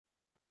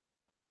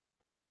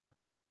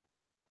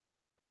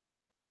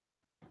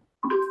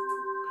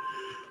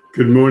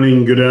Good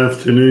morning, good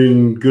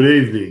afternoon, good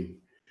evening,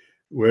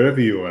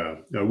 wherever you are.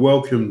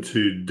 Welcome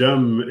to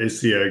Dumb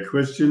SEO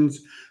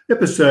Questions,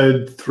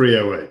 episode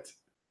 308.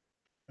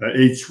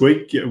 Each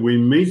week we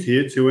meet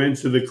here to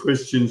answer the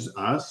questions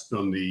asked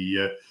on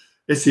the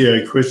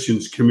SEO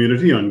Questions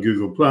community on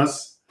Google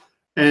Plus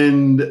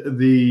and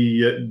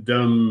the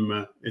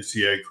Dumb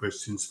SEO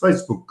Questions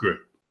Facebook group.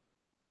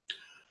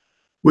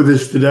 With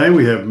us today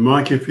we have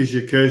Micah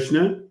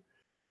Fisher-Kirchner.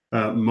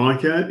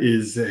 Micah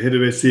is head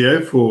of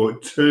SEO for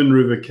Turn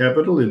River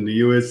Capital in the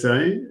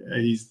USA.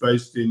 He's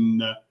based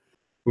in,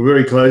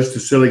 very close to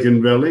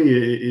Silicon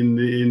Valley in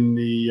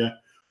the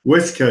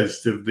west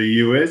coast of the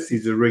US.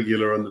 He's a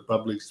regular on the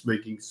public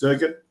speaking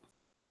circuit.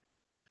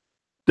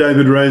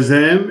 David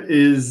Rozam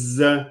is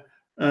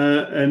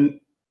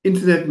an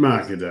internet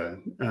marketer.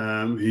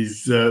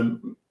 He's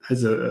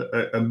has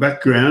a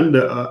background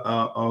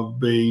of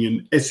being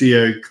an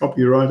SEO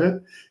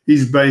copywriter.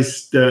 He's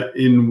based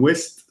in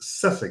West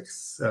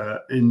Sussex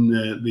in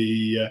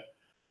the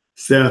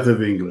south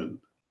of England.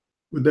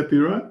 Would that be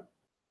right?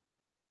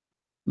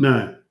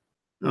 No.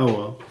 Oh,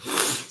 well.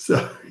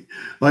 So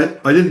I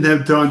didn't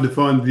have time to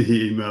find the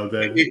email,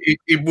 David.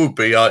 It would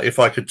be if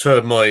I could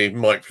turn my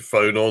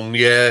microphone on.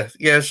 Yeah.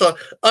 So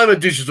I'm a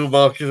digital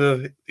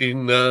marketer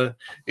in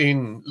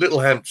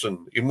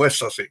Littlehampton in West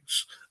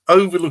Sussex,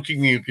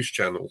 overlooking the English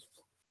Channel.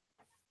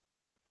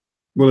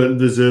 Well, it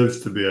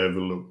deserves to be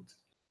overlooked.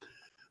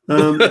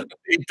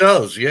 It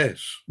does,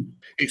 yes.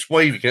 It's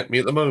waving at me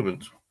at the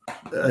moment.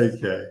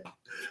 Okay.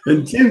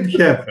 And Tim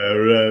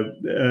Capper,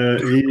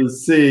 he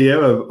is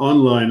CEO of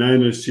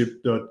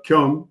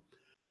OnlineOwnership.com.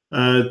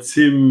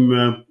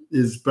 Tim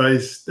is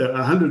based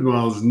 100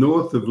 miles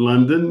north of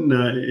London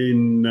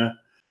in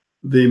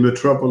the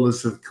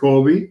metropolis of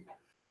Corby.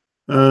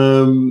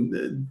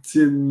 Tim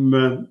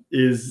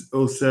is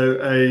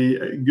also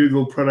a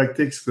Google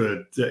product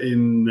expert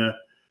in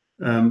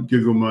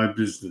Google My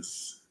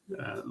Business,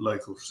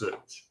 local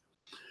search.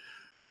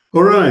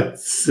 All right,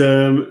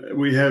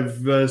 we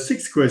have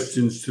 6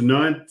 questions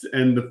tonight,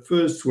 and the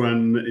first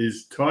one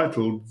is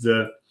titled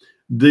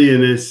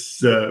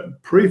DNS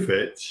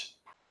Prefetch.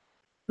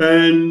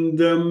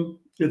 And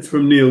it's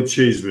from Neil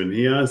Cheeseman.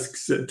 He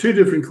asks 2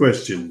 different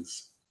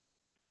questions.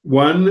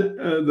 One,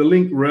 the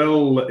link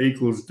rel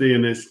equals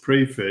DNS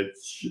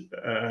prefetch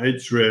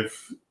href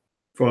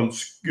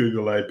fonts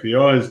Google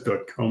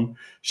APIs.com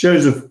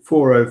shows a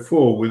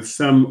 404 with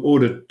some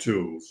audit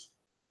tools.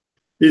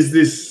 Is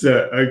this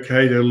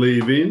okay to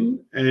leave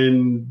in?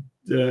 And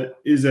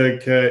is this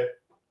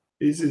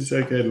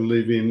okay to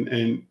leave in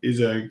and is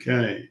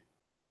okay?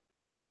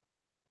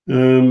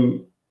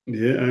 Yeah,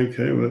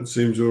 okay, well, that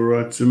seems all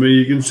right to me.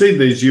 You can see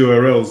these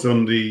URLs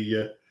on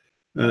the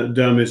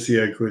Dumb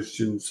SEO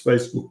Questions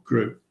Facebook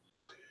group.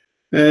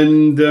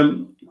 And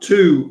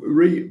 2,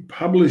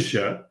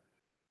 republisher.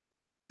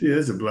 Yeah,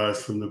 there's a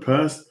blast from the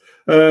past.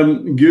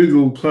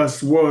 Google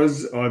Plus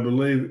was, I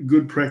believe,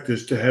 good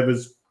practice to have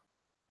as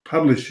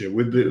publisher.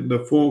 With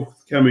the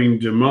forthcoming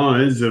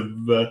demise of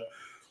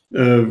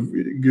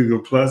Google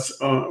Plus,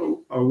 I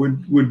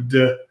would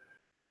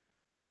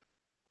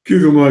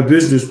Google My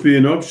Business be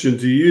an option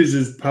to use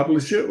as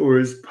publisher, or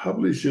is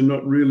publisher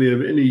not really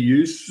of any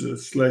use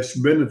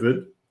 /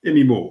 benefit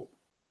anymore?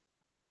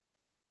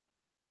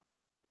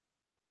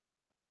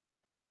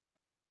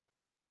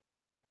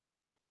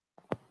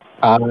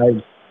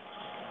 I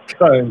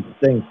don't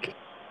think.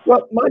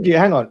 Well, mind you,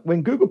 hang on.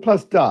 When Google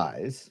Plus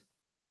dies,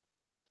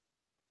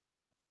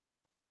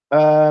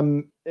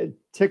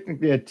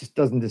 technically it just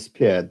doesn't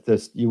disappear.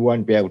 You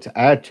won't be able to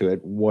add to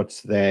it.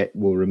 What's there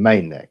will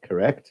remain there,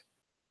 correct?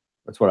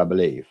 That's what I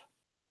believe.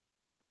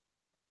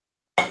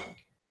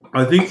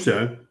 I think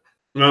so.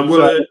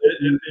 Well,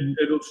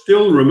 it'll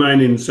still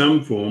remain in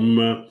some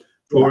form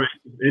for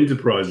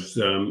enterprise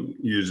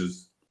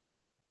users.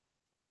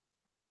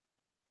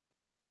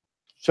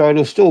 So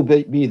it'll still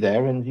be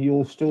there, and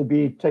you'll still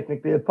be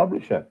technically a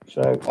publisher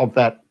of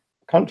that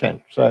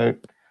content. So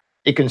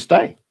it can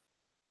stay.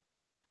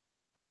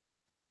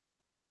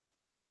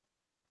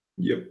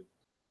 Yep.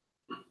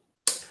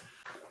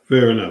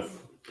 Fair enough.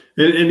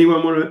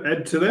 Anyone want to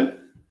add to that?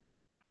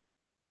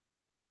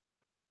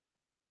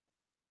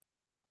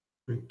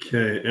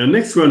 Okay, our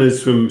next one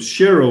is from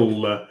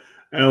Cheryl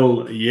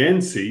L.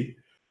 Yancey.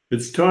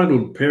 It's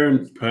titled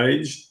Parent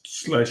Page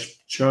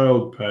 /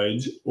 Child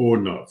Page or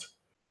Not.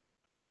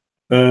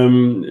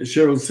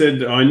 Cheryl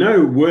said, I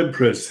know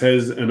WordPress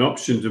has an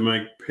option to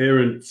make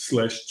parent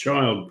 /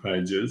 child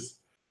pages.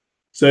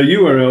 So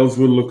URLs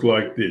will look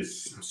like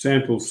this: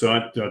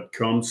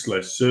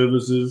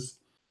 samplesite.com/services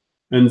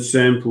and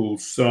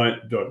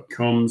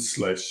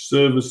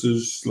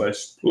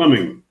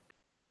samplesite.com/services/plumbing.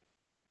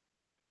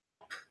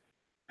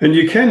 And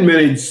you can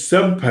manage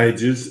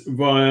subpages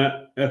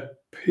via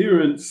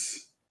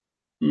appearance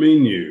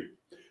menu,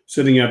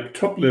 setting up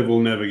top-level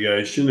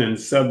navigation and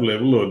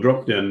sub-level or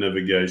drop-down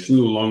navigation,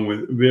 along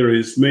with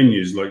various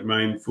menus like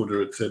main,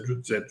 footer, etc.,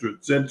 etc.,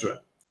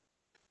 etc.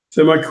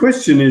 So my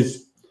question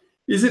is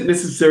it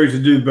necessary to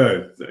do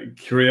both?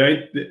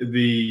 Create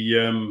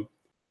the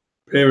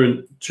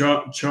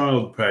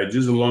parent-child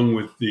pages along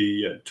with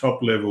the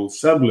top-level,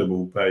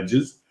 sub-level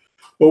pages?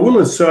 Or will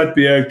a site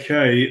be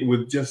okay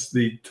with just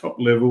the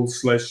top-level /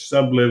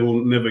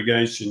 sub-level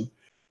navigation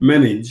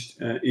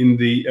managed in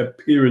the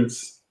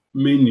appearance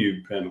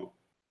menu panel?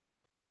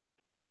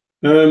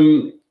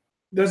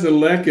 Does a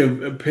lack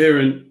of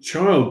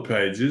parent-child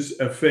pages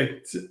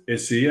affect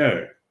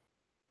SEO?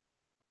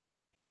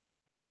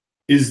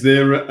 Is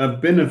there a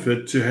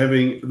benefit to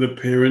having the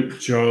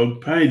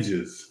parent-child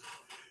pages?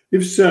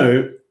 If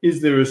so,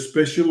 is there a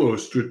special or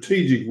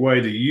strategic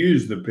way to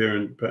use the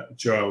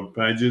parent-child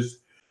pages,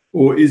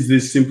 or is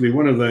this simply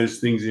one of those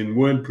things in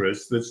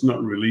WordPress that's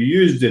not really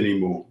used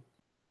anymore?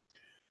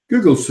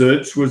 Google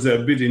search was a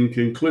bit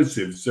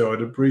inconclusive, so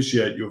I'd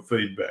appreciate your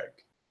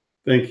feedback.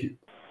 Thank you.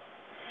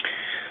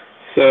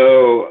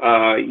 So,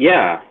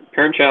 yeah,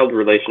 parent-child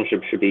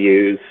relationship should be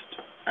used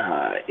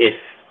if,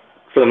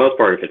 for the most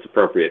part, if it's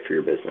appropriate for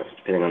your business,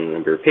 depending on the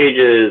number of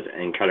pages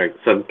and kind of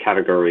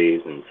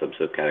subcategories and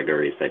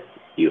subcategories that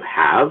you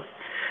have.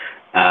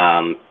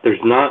 There's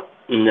not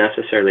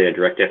necessarily a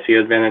direct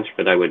SEO advantage,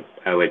 but I would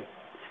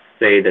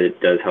say that it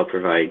does help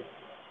provide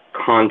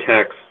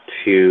context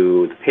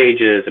to the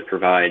pages. It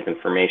provides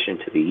information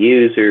to the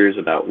users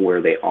about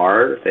where they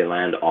are if they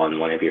land on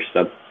one of your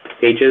sub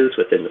pages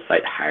within the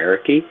site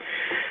hierarchy.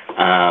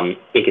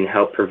 It can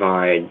help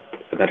provide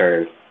a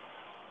better,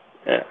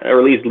 or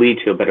at least lead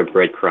to a better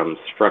breadcrumb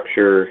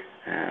structure.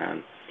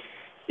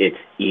 It's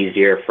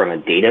easier from a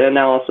data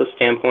analysis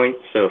standpoint.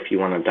 So if you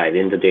want to dive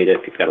into data,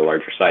 if you've got a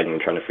larger site and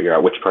you're trying to figure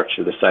out which parts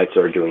of the sites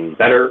are doing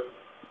better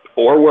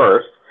or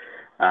worse,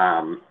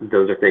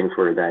 those are things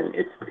where then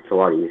it's a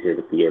lot easier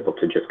to be able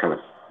to just kind of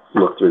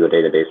look through the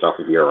database off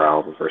of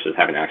URLs versus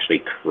having to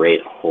actually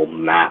create a whole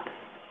map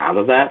out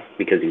of that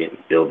because you didn't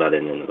build that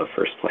in the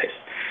first place.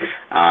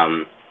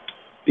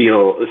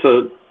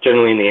 So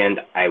generally in the end,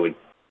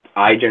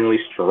 I generally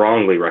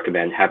strongly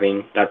recommend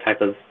having that type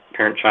of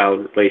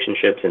parent-child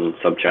relationships and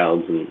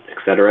subchilds and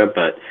etc.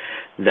 But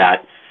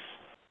that's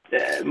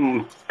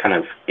kind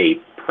of a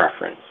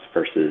preference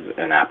versus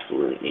an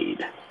absolute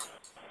need.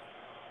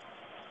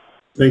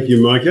 Thank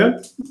you,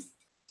 Micah.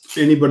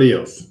 Anybody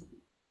else?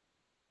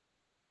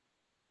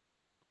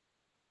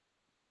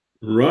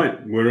 Right,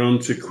 we're on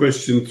to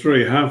question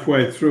 3.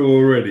 Halfway through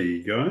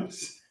already,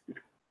 guys. If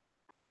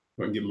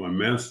I can get my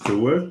mouse to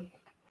work.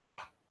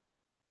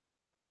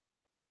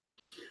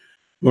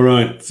 All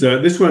right, so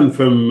this one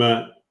from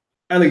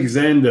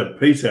Alexander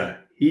Peter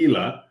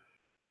Healer.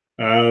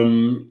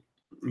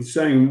 He's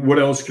saying, what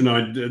else can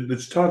I do?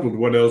 It's titled,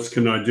 what else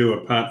can I do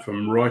apart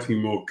from writing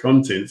more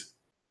content?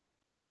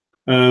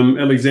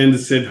 Alexander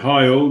said,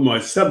 hi all, my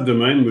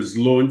subdomain was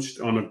launched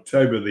on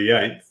October the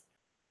 8th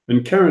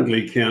and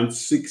currently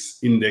counts 6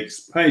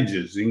 index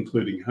pages,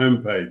 including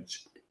homepage.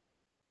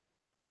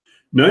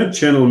 No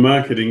channel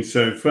marketing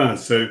so far,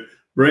 so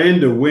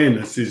brand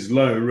awareness is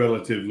low,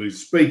 relatively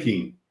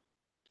speaking.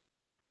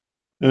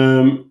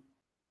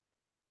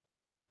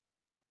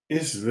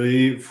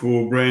 SV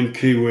for brand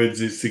keywords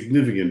is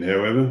significant,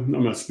 however. I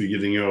must be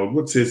getting old.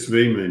 What's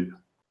SV mean?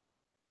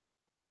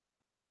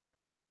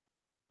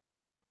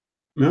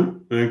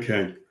 No?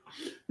 Okay.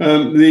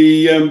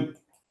 The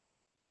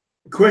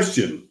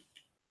question,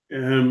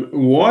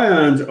 why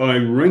aren't I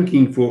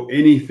ranking for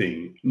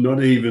anything,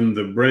 not even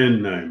the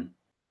brand name?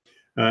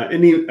 Are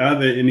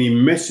there any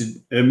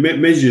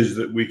measures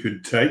that we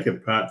could take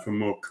apart from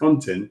more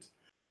content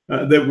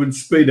that would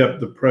speed up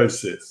the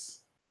process?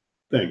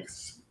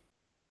 Thanks.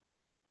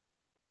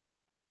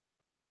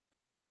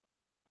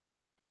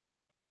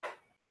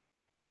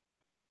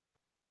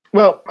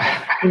 Well,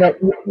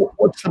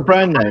 what's the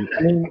brand name?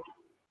 I mean,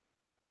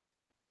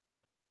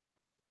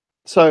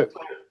 so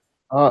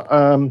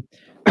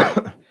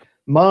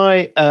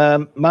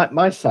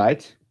my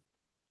site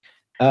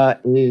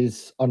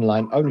is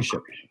online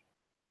ownership.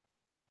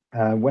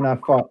 When I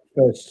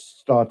first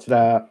started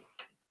out,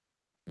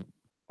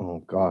 oh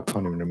God, I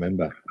can't even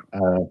remember,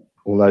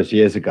 all those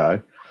years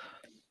ago.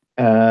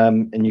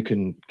 And you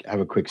can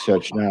have a quick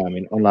search now. I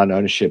mean, online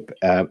ownership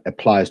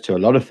applies to a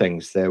lot of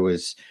things. There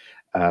was,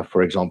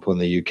 for example, in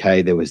the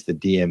UK, there was the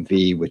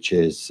DMV, which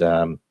is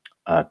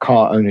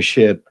car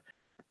ownership.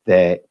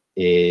 There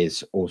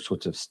is all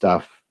sorts of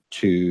stuff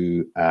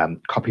to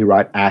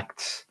copyright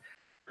acts,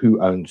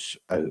 who owns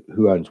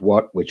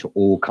what, which are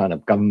all kind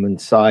of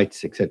government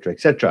sites, etc.,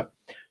 etc.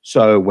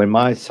 So when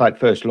my site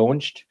first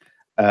launched,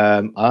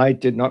 I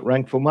did not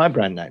rank for my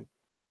brand name,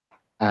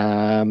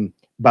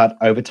 but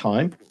over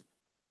time,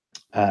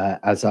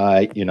 as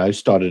I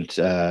started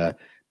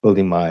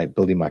building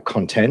my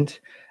content,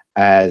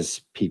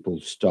 as people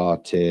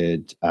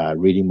started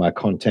reading my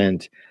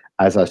content,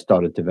 as I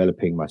started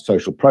developing my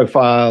social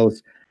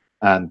profiles,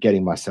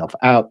 getting myself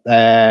out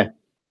there,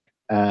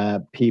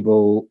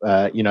 people,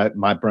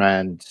 my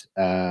brand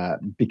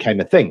became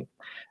a thing.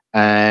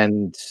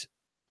 And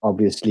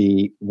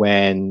obviously,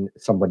 when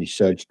somebody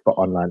searched for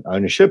online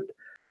ownership,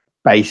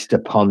 based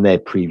upon their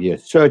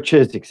previous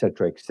searches,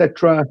 etc.,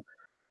 etc.,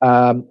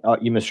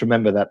 you must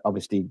remember that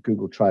obviously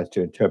Google tries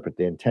to interpret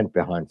the intent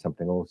behind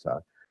something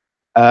also.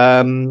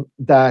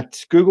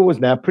 that Google was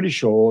now pretty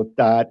sure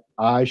that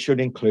I should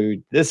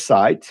include this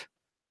site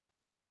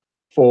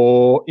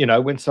for,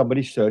 when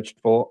somebody searched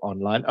for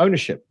online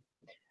ownership.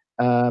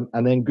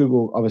 And then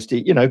Google,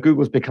 obviously,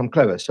 Google's become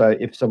clever. So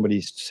if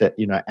somebody's set,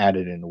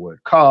 added in the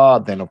word car,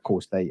 then of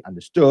course they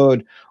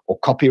understood, or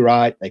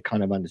copyright, they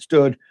kind of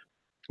understood.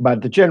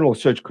 But the general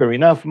search query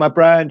now for my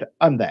brand,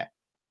 I'm there.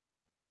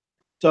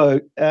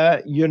 So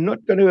you're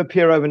not going to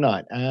appear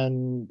overnight.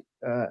 And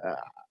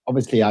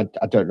obviously, I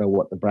don't know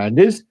what the brand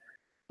is,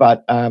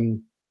 but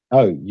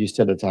you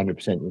said it's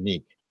 100%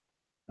 unique.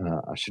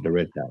 I should have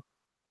read that.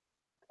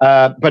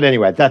 But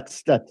anyway,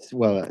 that's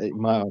well,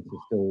 my answer is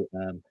still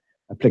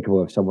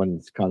applicable if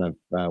someone's kind of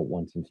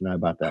wanting to know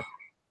about that.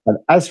 But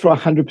as for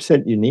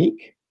 100%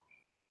 unique,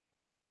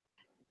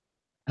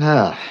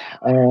 that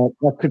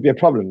could be a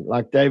problem.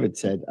 Like David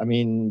said, I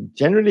mean,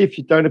 generally, if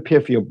you don't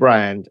appear for your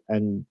brand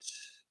and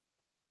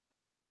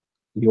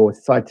your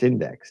site's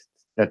indexed,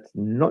 that's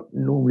not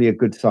normally a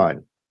good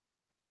sign.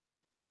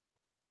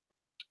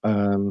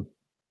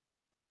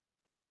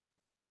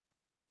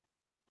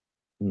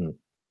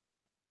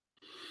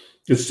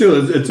 It's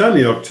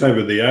only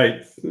October the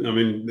 8th. I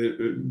mean,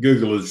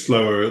 Google is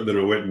slower than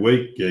a wet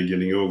week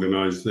getting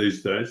organised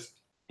these days.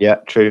 Yeah,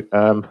 true.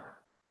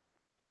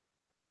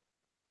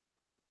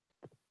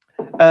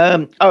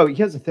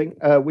 Here's the thing,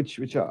 which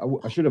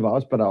I should have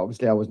asked, but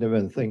obviously I was never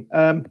in the thing.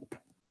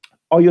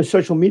 Are your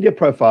social media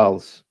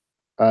profiles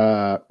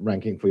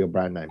ranking for your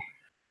brand name?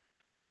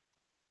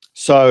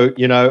 So,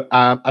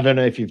 I don't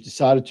know if you've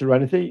decided to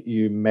run anything.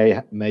 You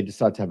may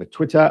decide to have a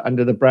Twitter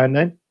under the brand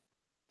name,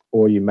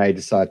 or you may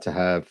decide to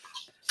have,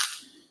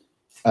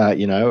 I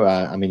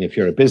mean, if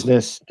you're a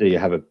business, do you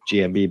have a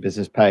GMB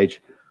business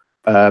page?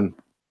 But,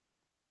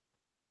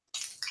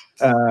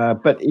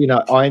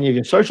 are any of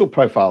your social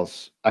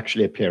profiles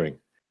actually appearing?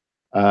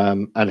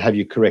 And have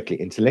you correctly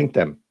interlinked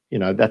them?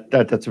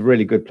 That's a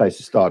really good place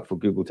to start for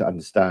Google to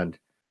understand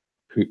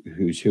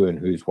who's who and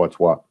who's what's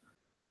what.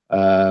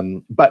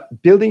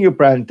 But building your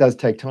brand does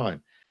take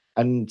time.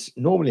 And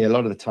normally, a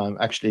lot of the time,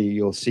 actually,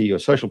 you'll see your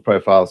social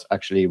profiles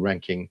actually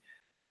ranking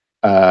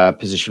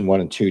position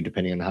 1 and 2,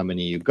 depending on how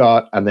many you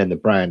got, and then the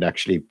brand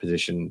actually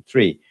position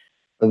 3.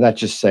 But that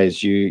just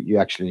says you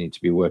actually need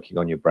to be working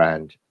on your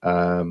brand.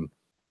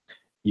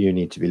 You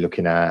need to be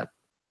looking at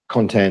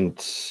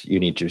content. You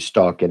need to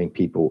start getting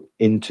people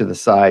into the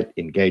site,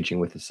 engaging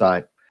with the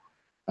site.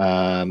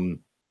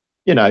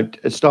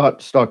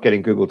 Start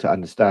getting Google to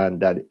understand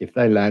that if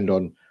they land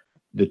on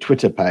the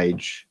Twitter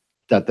page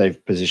that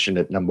they've positioned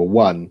at number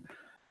 1,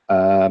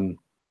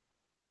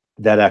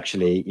 that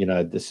actually,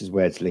 this is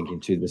where it's linking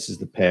to. This is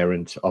the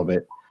parent of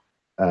it.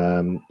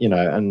 So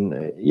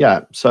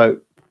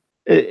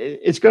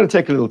it's going to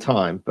take a little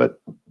time,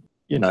 but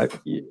you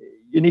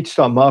need to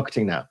start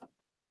marketing now.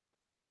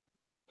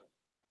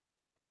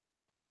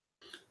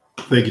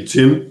 Thank you,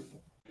 Tim.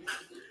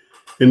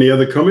 Any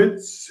other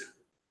comments?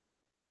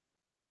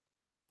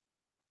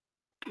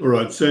 All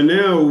right, so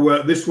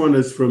now this one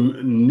is from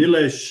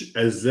Nilesh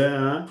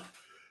Azar.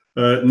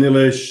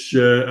 Nilesh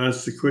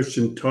asked a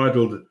question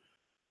titled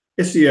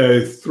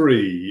SEO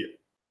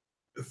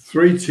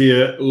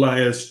 3-tier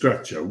layer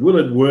structure. Will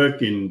it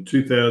work in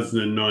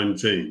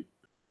 2019?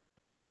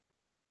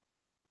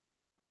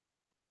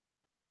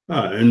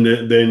 And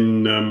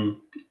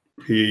then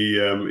he,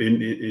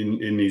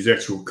 in his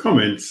actual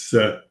comments,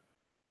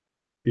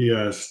 he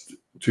asked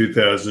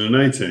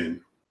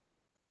 2018.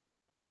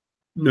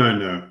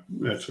 No,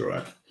 that's all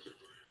right.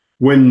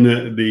 When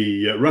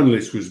the run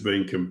list was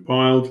being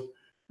compiled,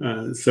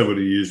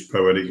 somebody used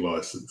poetic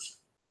license.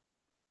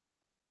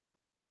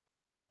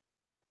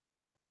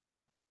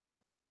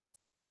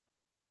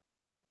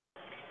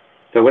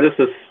 So what is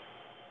this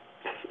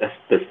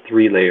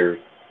 3-layer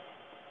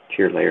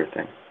tier layer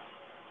thing?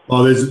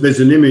 Oh, there's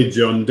an image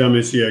on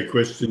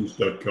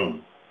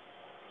dumbseoquestions.com.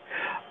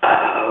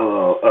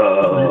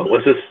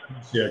 Was this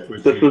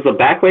was the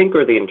backlink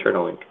or the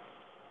internal link?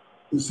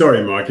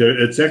 Sorry, Mike.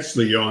 It's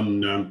actually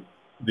on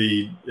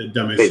the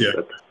Dumb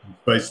SEO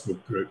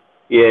Facebook group.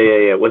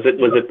 Yeah. Was it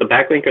the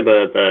backlink or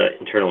the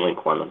internal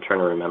link one? I'm trying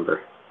to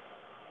remember.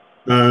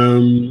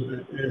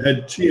 It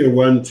had tier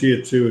 1,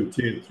 tier 2, and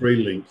tier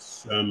 3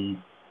 links.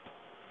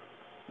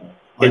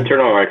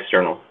 Internal or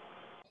external?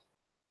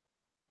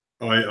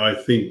 I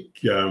think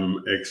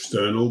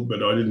external,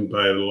 but I didn't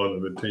pay a lot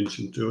of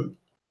attention to it.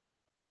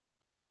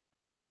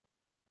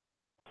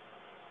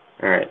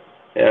 All right.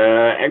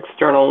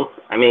 External,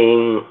 I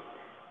mean,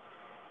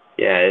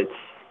 yeah,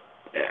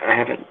 I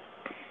haven't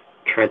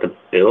tried to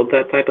build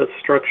that type of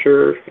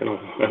structure in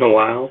a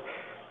while,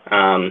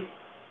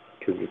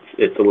 because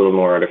it's a little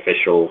more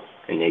artificial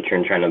in nature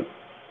and trying to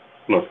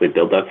mostly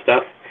build that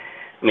stuff.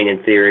 I mean,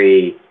 in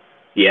theory,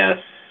 yes,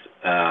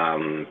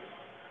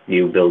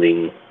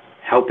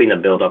 helping to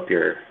build up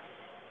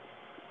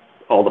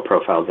all the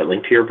profiles that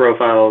link to your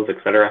profiles,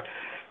 etc.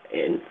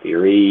 In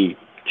theory,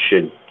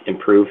 should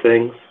improve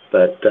things,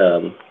 but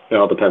it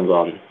all depends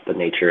on the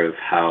nature of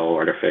how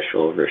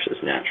artificial versus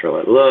natural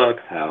it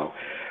looks, how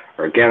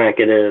organic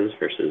it is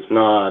versus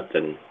not,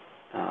 and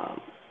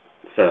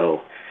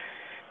So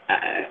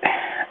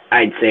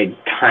I'd say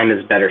time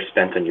is better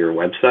spent on your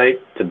website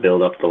to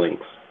build up the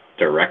links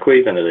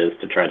directly than it is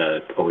to try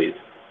to always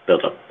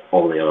build up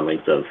all the other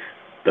links of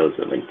those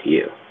that link to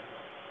you.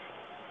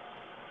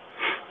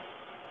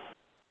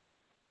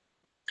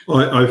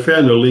 I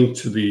found a link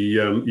to the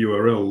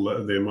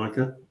URL there,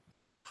 Micah.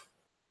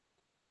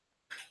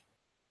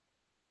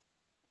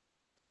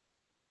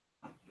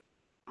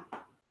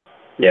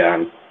 Yeah,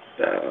 I'm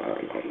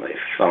on my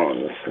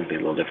phone. This is going to be a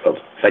little difficult.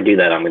 If I do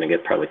that, I'm going to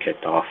get probably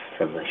kicked off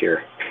from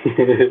here.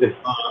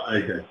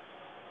 Okay.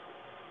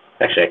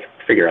 Actually, I could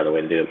figure out a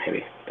way to do it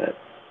maybe, but it's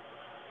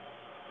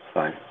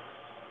fine.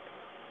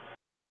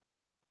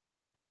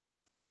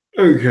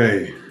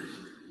 Okay.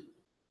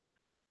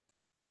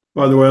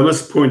 By the way, I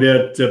must point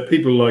out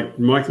people like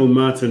Michael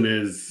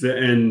Martinez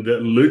and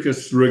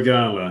Lucas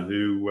Regala,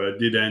 who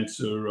did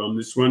answer on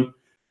this one.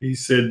 He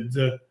said,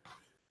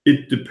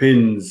 it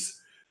depends.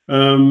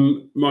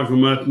 Michael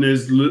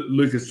Martinez,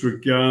 Lucas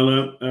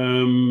Regala.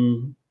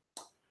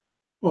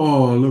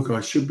 Oh, look,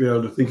 I should be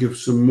able to think of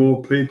some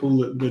more people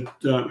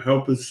that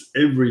help us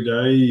every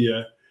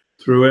day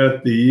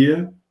throughout the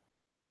year.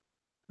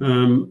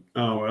 Oh,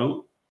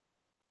 well.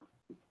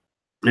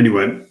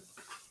 Anyway,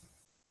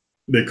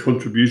 their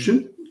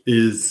contribution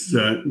is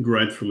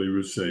gratefully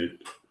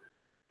received.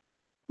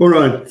 All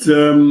right.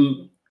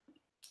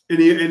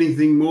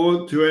 Anything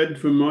more to add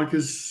from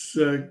Micah's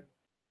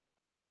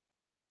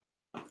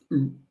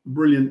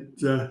brilliant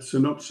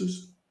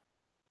synopsis?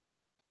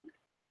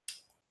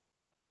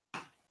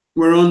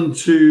 We're on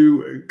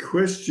to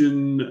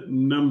question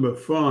number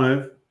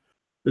 5.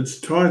 It's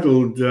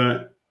titled,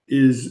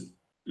 is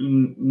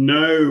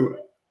no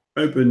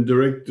Open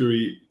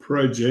Directory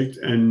project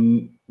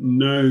and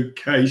no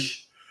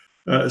cache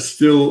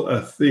still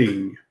a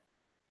thing?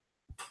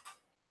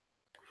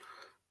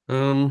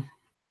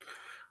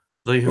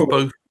 They have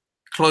both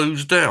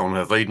closed down,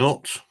 have they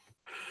not?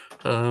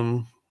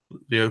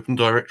 The Open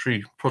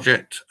Directory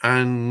project,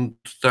 and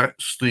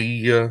that's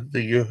the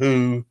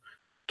Yahoo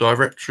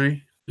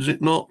directory, is it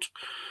not?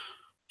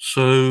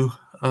 So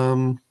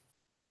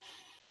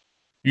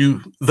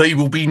they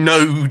will be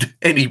node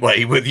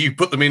anyway, whether you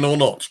put them in or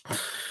not.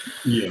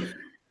 Yeah.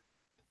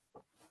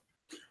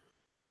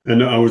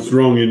 And I was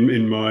wrong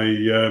in my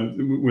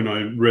when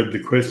I read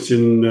the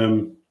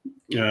question.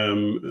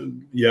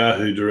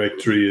 Yahoo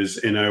directory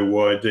is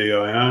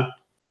NOYDIR,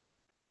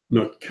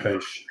 not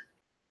cache.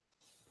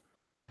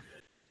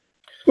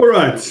 All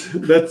right,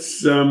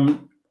 that's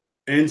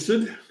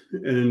answered,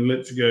 and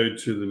let's go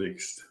to the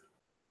next.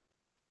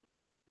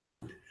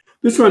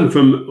 This one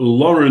from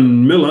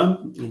Lauren Miller.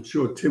 I'm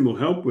sure Tim will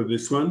help with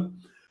this one.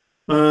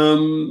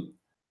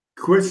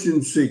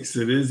 Question 6,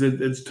 it is.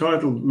 It's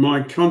titled,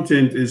 My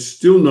Content is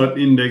Still Not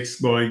Indexed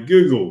by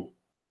Google.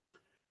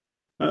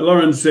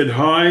 Lauren said,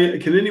 hi,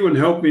 can anyone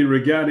help me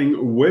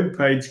regarding web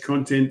page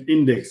content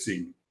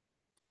indexing?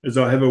 As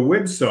I have a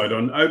website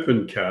on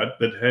OpenCart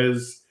that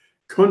has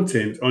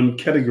content on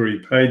category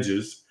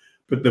pages,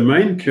 but the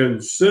main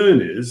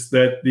concern is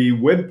that the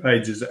web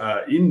pages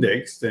are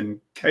indexed and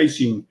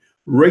caching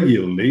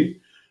regularly,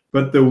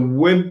 but the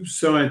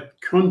website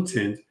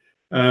content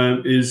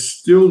is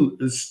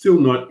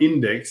still not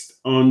indexed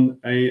on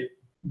a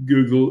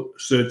Google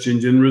search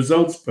engine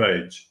results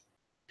page.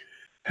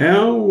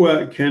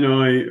 How can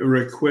I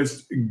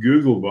request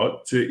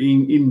Googlebot to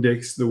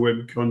index the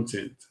web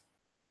content?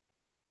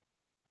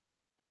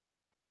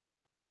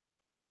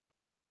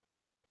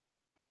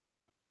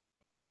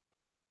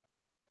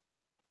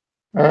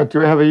 Do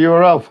we have a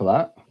URL for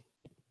that?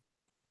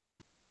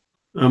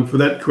 For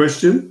that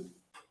question?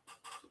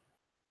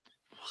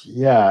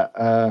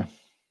 Yeah.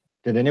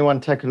 Did anyone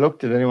take a look?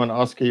 Did anyone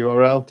ask a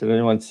URL? Did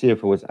anyone see if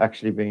it was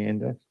actually being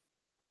indexed?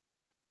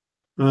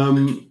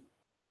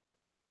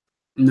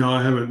 No,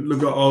 I haven't.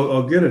 Look,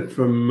 I'll get it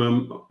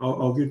from.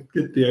 I'll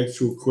get the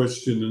actual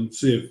question and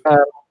see if.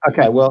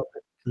 Okay. Well,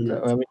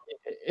 I mean,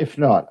 if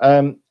not,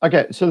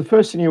 okay. So the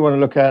first thing you want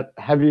to look at: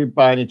 have you,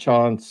 by any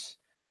chance,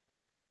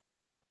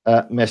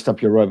 messed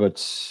up your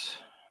robots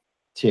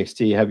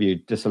TXT? Have you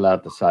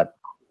disallowed the site?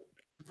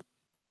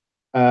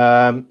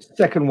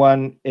 Second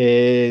one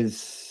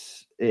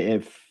is,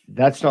 if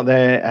that's not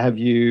there, have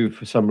you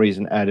for some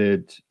reason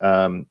added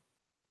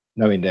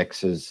no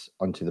indexes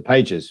onto the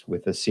pages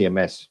with a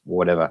CMS or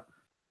whatever?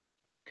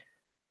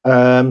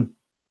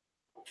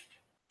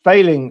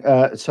 Failing,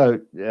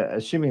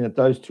 assuming that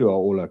those two are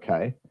all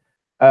okay,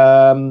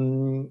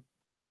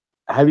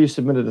 have you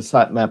submitted a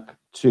sitemap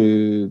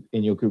in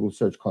your Google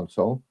Search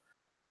Console?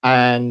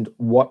 And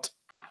what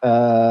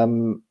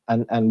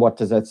what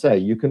does that say?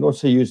 You can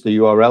also use the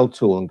URL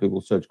tool in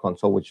Google Search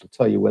Console, which will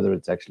tell you whether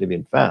it's actually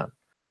been found.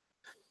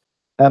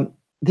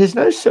 There's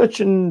no search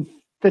and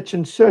fetch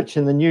and search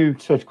in the new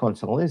Search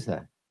Console, is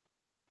there?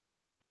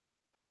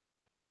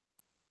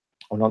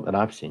 Or not that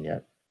I've seen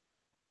yet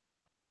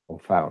or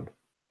found.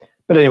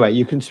 But anyway,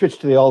 you can switch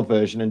to the old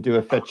version and do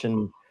a fetch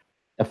and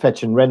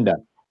render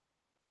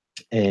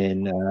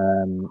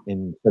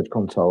in Search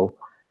Console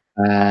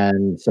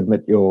and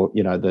submit your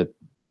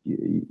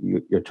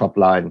your top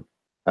line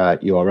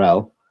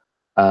URL,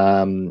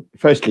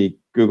 Firstly,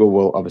 Google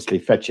will obviously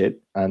fetch it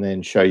and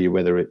then show you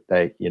whether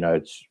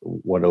it's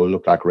what it will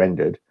look like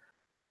rendered.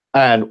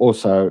 And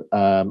also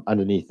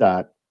underneath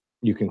that,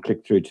 you can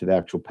click through to the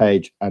actual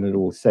page and it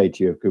will say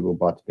to you if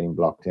Googlebot's been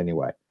blocked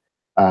anyway,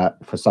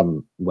 for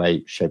some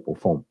way, shape or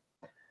form.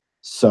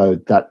 So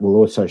that will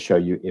also show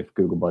you if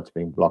Googlebot's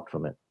being blocked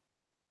from it.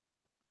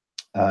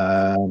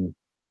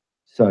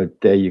 So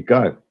there you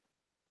go.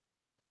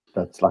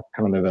 That's like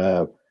kind of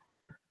a,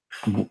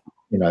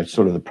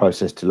 sort of the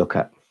process to look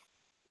at.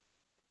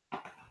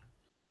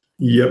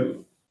 Yep.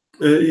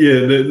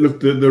 Look,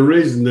 the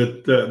reason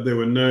that there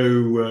were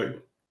no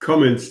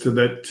comments to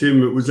that,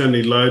 Tim, it was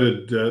only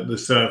loaded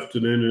this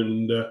afternoon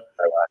and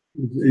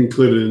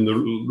included in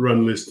the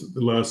run list at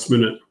the last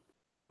minute.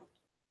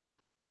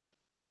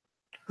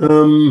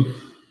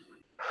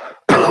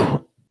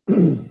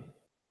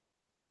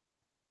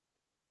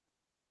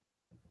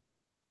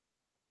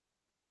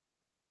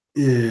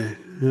 Yeah.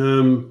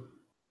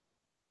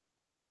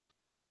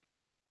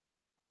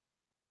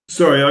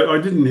 Sorry,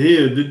 I didn't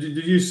hear.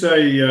 Did you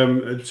say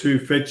to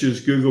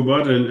fetches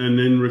Googlebot and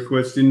then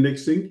request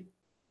indexing?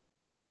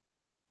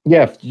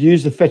 Yeah,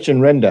 use the fetch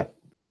and render.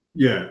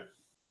 Yeah.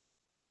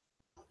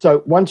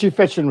 So once you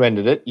fetch and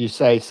rendered it, you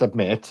say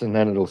submit, and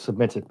then it'll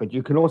submit it. But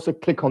you can also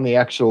click on the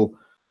actual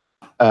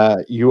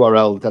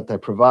URL that they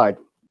provide,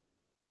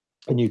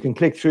 and you can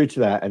click through to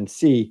that and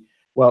see.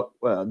 Well,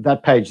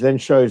 that page then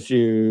shows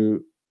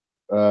you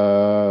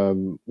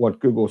what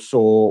Google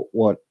saw,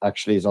 what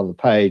actually is on the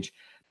page.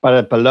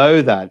 But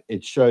below that,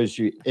 it shows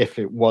you if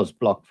it was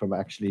blocked from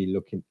actually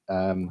looking,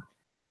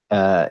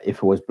 if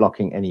it was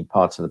blocking any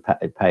parts of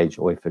the page,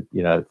 or if it,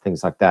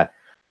 things like that.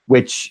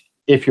 Which,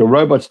 if your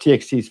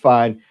robots.txt is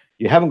fine,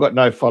 you haven't got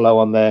no follow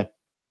on there,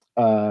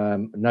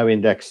 no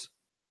index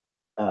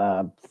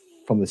from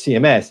the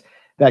CMS,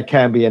 that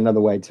can be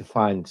another way to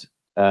find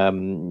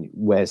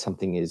where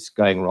something is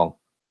going wrong.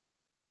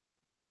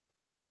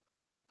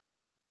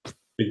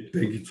 Thank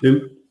you,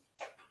 Tim.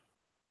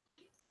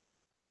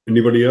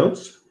 Anybody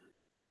else?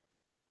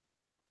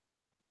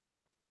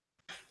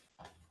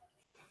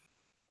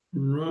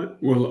 Right.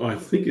 Well, I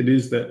think it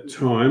is that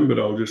time, but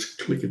I'll just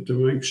click it to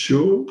make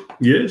sure.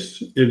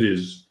 Yes, it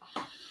is.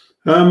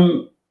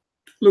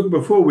 Look,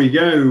 before we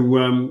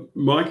go,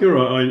 Micah,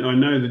 I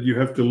know that you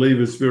have to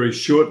leave us very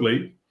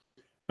shortly.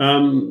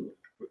 Do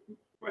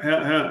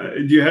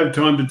you have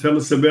time to tell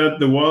us about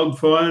the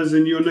wildfires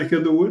in your neck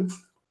of the woods?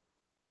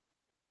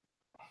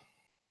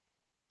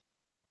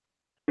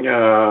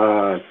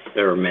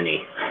 There are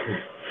many.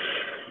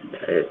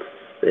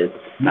 It's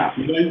not.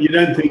 You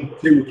don't think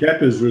Tim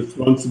Capper's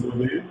responsible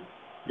there?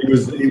 He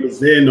was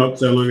there not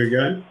so long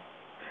ago.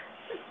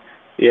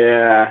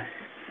 Yeah,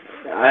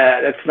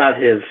 that's not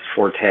his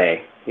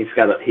forte. His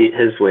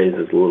ways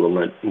is a little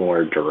bit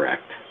more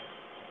direct.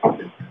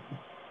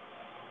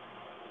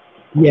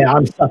 Yeah,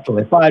 I'm subtle.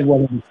 If I had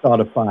wanted to start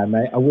a fire,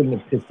 mate, I wouldn't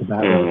have pissed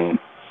about it.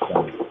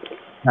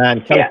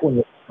 And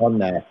California was on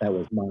there. That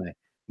was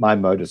my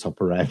modus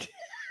operandi.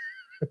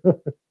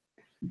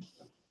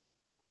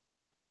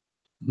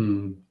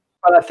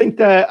 But I think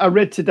I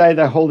read today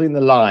they're holding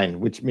the line,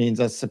 which means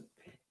it's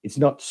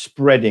not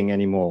spreading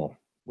anymore,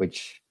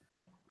 which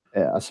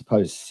I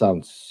suppose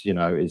sounds,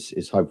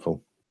 is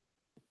hopeful.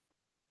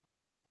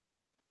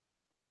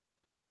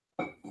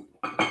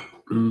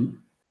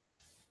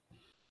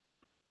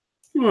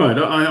 Right.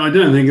 I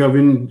don't think I've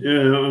been.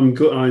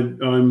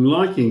 I'm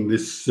liking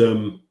this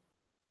coming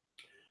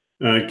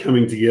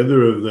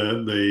together of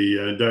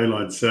the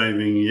daylight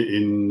saving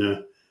in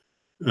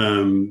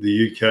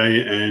the UK,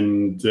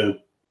 and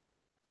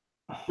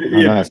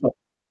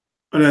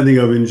I don't think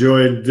I've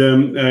enjoyed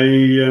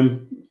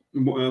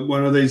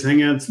one of these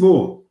hangouts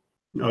more.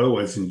 I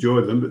always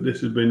enjoy them, but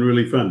this has been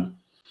really fun.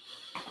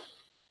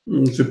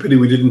 It's a pity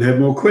we didn't have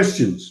more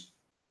questions.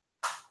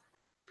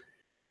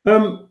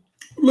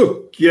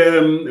 Look,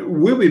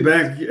 we'll be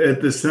back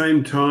at the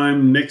same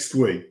time next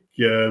week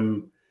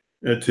to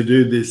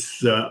do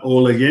this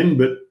all again.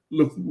 But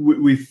look,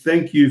 we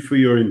thank you for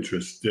your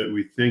interest.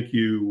 We thank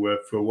you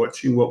for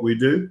watching what we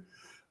do.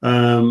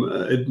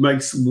 It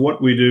makes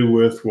what we do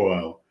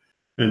worthwhile.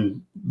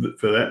 And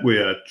for that, we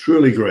are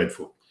truly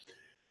grateful.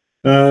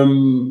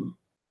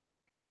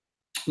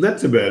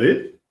 That's about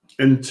it.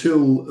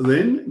 Until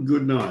then,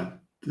 good night.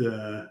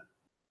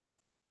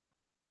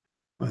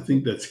 I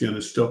think that's going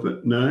to stop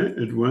it. No,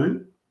 it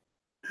won't.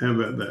 How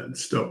about that?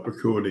 Stop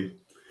recording.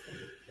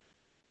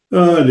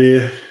 Oh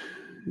dear.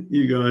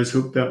 You guys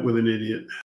hooked up with an idiot.